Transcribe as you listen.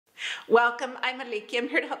Welcome, I'm Aliki. I'm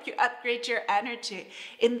here to help you upgrade your energy.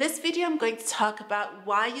 In this video, I'm going to talk about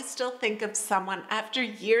why you still think of someone after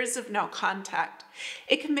years of no contact.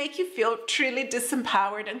 It can make you feel truly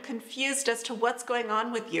disempowered and confused as to what's going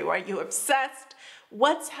on with you. Are you obsessed?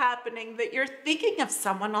 What's happening that you're thinking of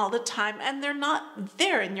someone all the time and they're not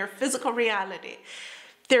there in your physical reality?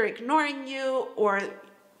 They're ignoring you, or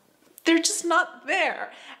they're just not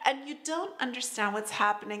there, and you don't understand what's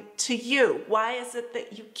happening to you. Why is it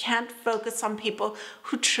that you can't focus on people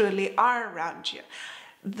who truly are around you?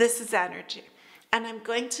 This is energy, and I'm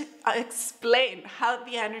going to explain how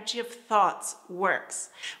the energy of thoughts works.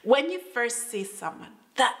 When you first see someone,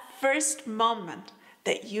 that first moment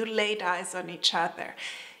that you laid eyes on each other,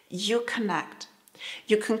 you connect.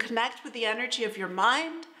 You can connect with the energy of your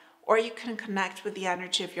mind, or you can connect with the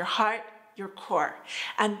energy of your heart, your core.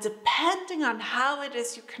 And depending on how it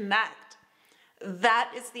is you connect, that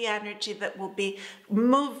is the energy that will be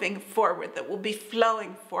moving forward, that will be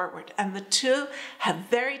flowing forward. And the two have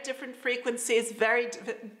very different frequencies, very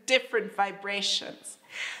different vibrations.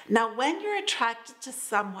 Now, when you're attracted to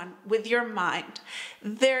someone with your mind,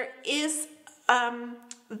 there is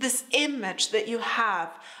this image that you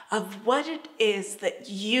have of what it is that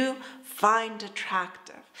you find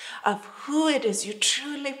attractive, of who it is you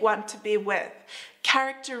truly want to be with,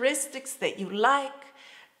 characteristics that you like,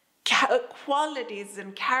 qualities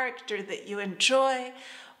and character that you enjoy,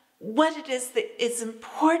 what it is that is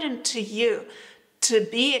important to you to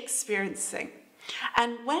be experiencing.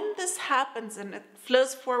 And when this happens and it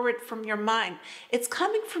flows forward from your mind, it's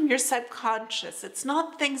coming from your subconscious. It's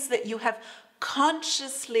not things that you have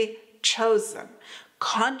consciously chosen,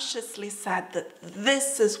 consciously said that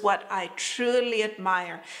this is what I truly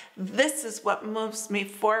admire. This is what moves me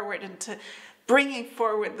forward into bringing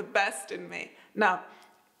forward the best in me. Now,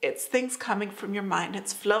 it's things coming from your mind.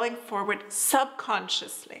 It's flowing forward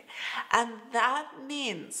subconsciously. And that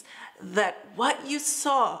means that what you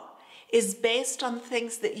saw is based on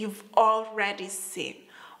things that you've already seen,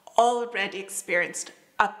 already experienced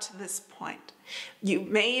up to this point. You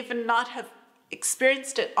may even not have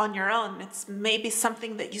experienced it on your own. It's maybe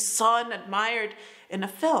something that you saw and admired in a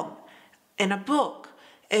film, in a book,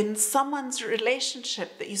 in someone's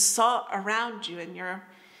relationship that you saw around you in your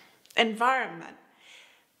environment.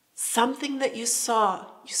 Something that you saw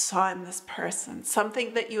in this person.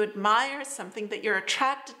 Something that you admire, something that you're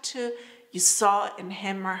attracted to, you saw in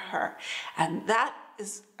him or her. And that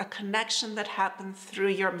is a connection that happens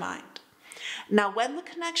through your mind. Now, when the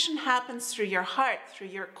connection happens through your heart, through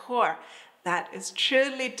your core, that is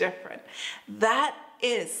truly different. That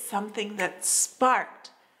is something that sparked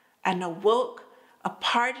and awoke a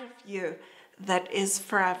part of you that is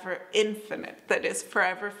forever infinite, that is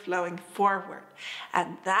forever flowing forward.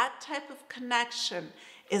 And that type of connection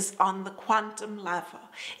is on the quantum level.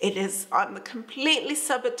 It is on the completely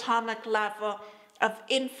subatomic level of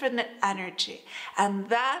infinite energy. And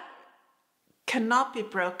that cannot be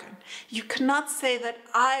broken. You cannot say that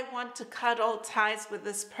I want to cut all ties with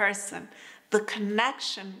this person. The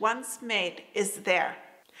connection once made is there.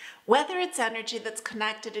 Whether it's energy that's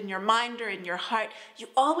connected in your mind or in your heart, you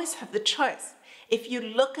always have the choice. If you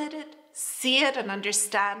look at it, see it, and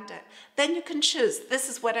understand it, then you can choose. This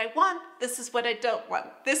is what I want. This is what I don't want.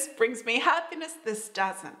 This brings me happiness. This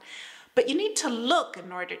doesn't. But you need to look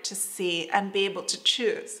in order to see and be able to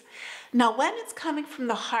choose. Now, when it's coming from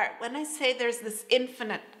the heart, when I say there's this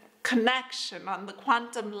infinite connection on the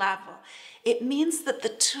quantum level, it means that the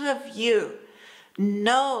two of you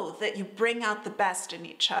know that you bring out the best in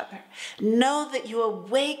each other. Know that you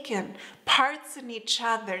awaken parts in each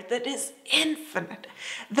other that is infinite,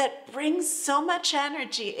 that brings so much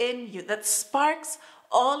energy in you, that sparks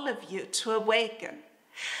all of you to awaken.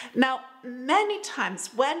 Now, many times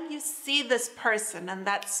when you see this person and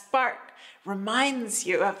that spark reminds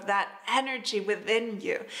you of that energy within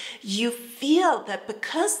you, you feel that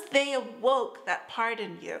because they awoke that part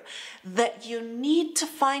in you, that you need to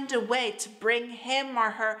find a way to bring him or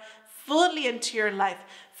her fully into your life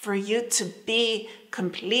for you to be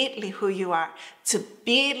completely who you are, to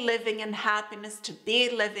be living in happiness, to be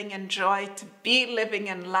living in joy, to be living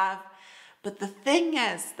in love. But the thing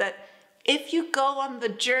is that if you go on the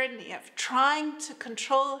journey of trying to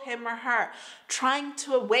control him or her, trying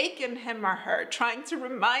to awaken him or her, trying to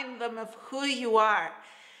remind them of who you are,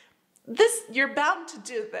 you're bound to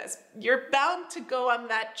do this. You're bound to go on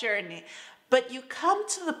that journey. But you come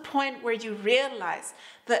to the point where you realize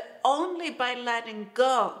that only by letting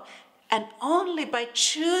go and only by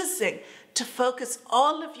choosing to focus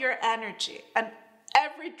all of your energy and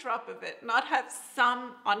every drop of it, not have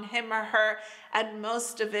some on him or her and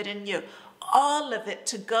most of it in you. all of it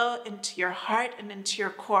to go into your heart and into your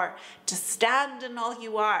core, to stand in all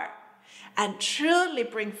you are, and truly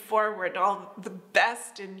bring forward all the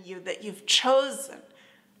best in you that you've chosen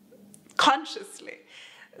consciously,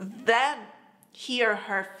 then he or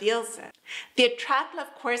her feels it. The Attract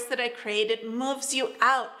Love course that I created moves you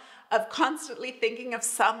out of constantly thinking of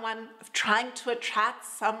someone, of trying to attract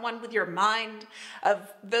someone with your mind,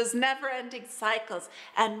 of those never-ending cycles,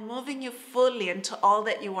 and moving you fully into all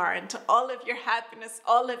that you are, into all of your happiness,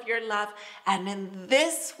 all of your love, and in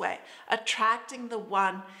this way, attracting the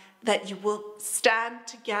one that you will stand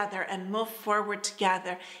together and move forward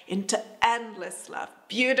together into endless love,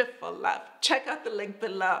 beautiful love. Check out the link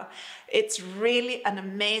below. It's really an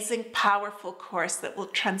amazing, powerful course that will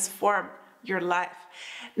transform your life.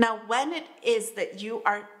 Now, when it is that you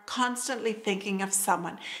are constantly thinking of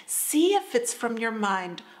someone, see if it's from your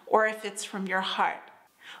mind or if it's from your heart.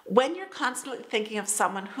 When you're constantly thinking of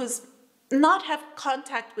someone who's not have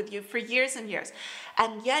contact with you for years and years,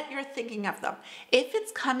 and yet you're thinking of them, if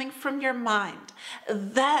it's coming from your mind,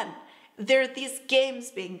 then there are these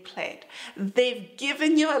games being played. They've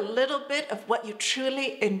given you a little bit of what you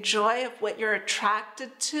truly enjoy, of what you're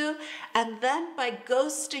attracted to, and then by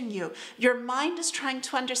ghosting you, your mind is trying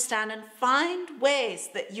to understand and find ways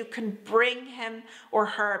that you can bring him or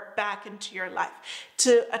her back into your life,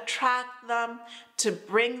 to attract them, to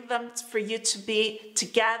bring them for you to be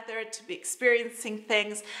together, to be experiencing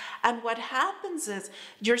things. And what happens is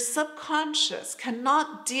your subconscious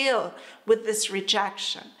cannot deal with this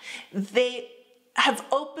rejection. They have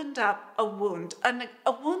opened up a wound,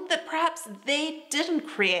 a wound that perhaps they didn't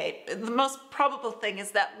create. The most probable thing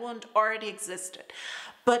is that wound already existed.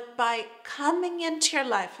 But by coming into your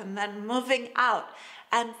life and then moving out,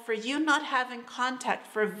 and for you not having contact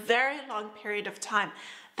for a very long period of time,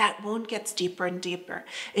 that wound gets deeper and deeper.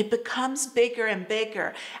 It becomes bigger and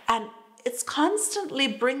bigger, and it's constantly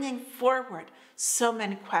bringing forward so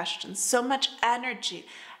many questions, so much energy,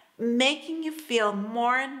 making you feel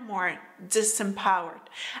more and more disempowered.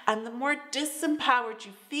 And the more disempowered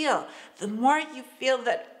you feel, the more you feel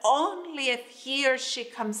that only if he or she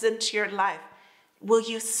comes into your life will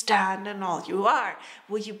you stand in all you are.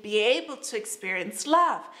 Will you be able to experience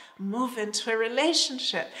love, move into a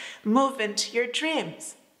relationship, move into your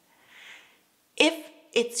dreams? If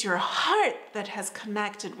it's your heart that has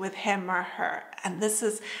connected with him or her, and this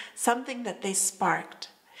is something that they sparked,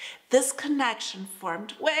 this connection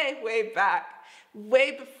formed way, way back,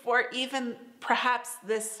 way before even perhaps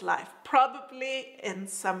this life, probably in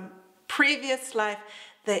some previous life,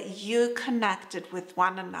 that you connected with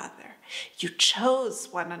one another. You chose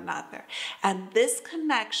one another. And this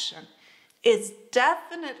connection is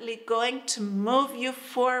definitely going to move you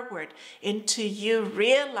forward into you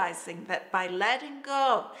realizing that by letting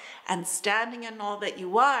go and standing in all that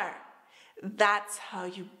you are, that's how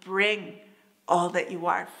you bring all that you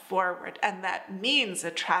are forward. And that means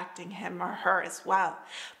attracting him or her as well.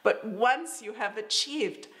 But once you have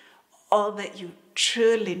achieved all that you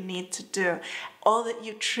truly need to do, all that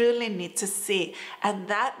you truly need to see, and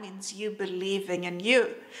that means you believing in you,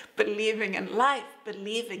 believing in life,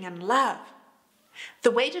 believing in love.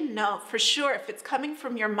 The way to know for sure if it's coming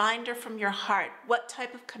from your mind or from your heart, what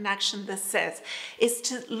type of connection this is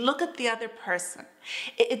to look at the other person.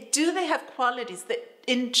 Do they have qualities that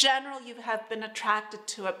in general you have been attracted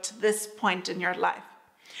to up to this point in your life?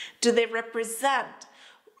 Do they represent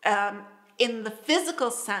in the physical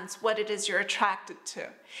sense what it is you're attracted to?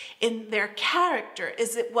 In their character,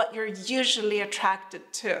 is it what you're usually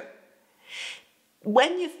attracted to?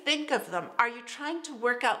 When you think of them, are you trying to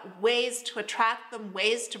work out ways to attract them,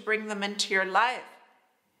 ways to bring them into your life?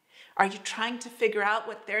 Are you trying to figure out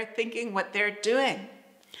what they're thinking, what they're doing?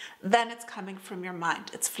 Then it's coming from your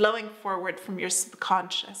mind. It's flowing forward from your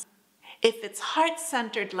subconscious. If it's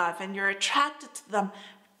heart-centered love and you're attracted to them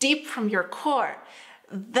deep from your core,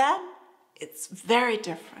 then it's very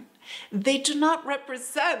different. They do not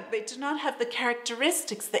represent, they do not have the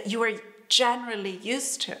characteristics that you are generally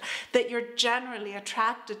used to, that you're generally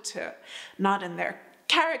attracted to. Not in their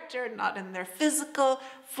character, not in their physical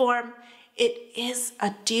form. It is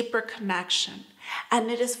a deeper connection, and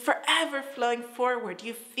it is forever flowing forward.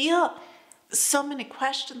 You feel so many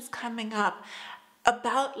questions coming up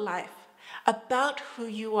about life, about who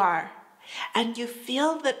you are. And you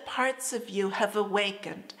feel that parts of you have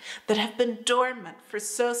awakened, that have been dormant for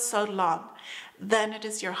so long. Then it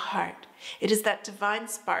is your heart. It is that divine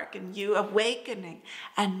spark in you awakening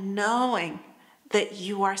and knowing that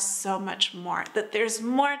you are so much more, that there's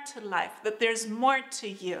more to life, that there's more to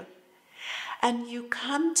you. And you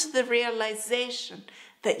come to the realization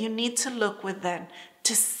that you need to look within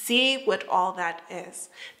to see what all that is,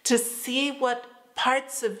 to see what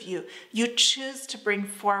parts of you you choose to bring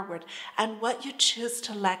forward and what you choose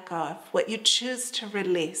to let go of, what you choose to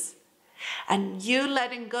release. And you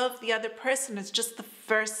letting go of the other person is just the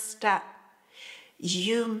first step.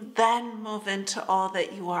 You then move into all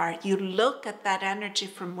that you are. You look at that energy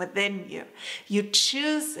from within you. You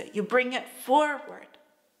choose it. You bring it forward.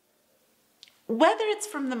 Whether it's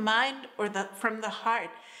from the mind or from the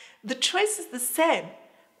heart, the choice is the same.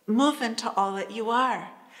 Move into all that you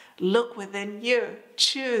are. Look within you.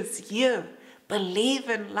 Choose you. Believe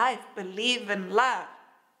in life. Believe in love.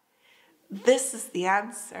 This is the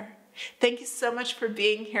answer. Thank you so much for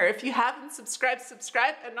being here. If you haven't subscribed,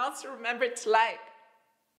 subscribe, and also remember to like.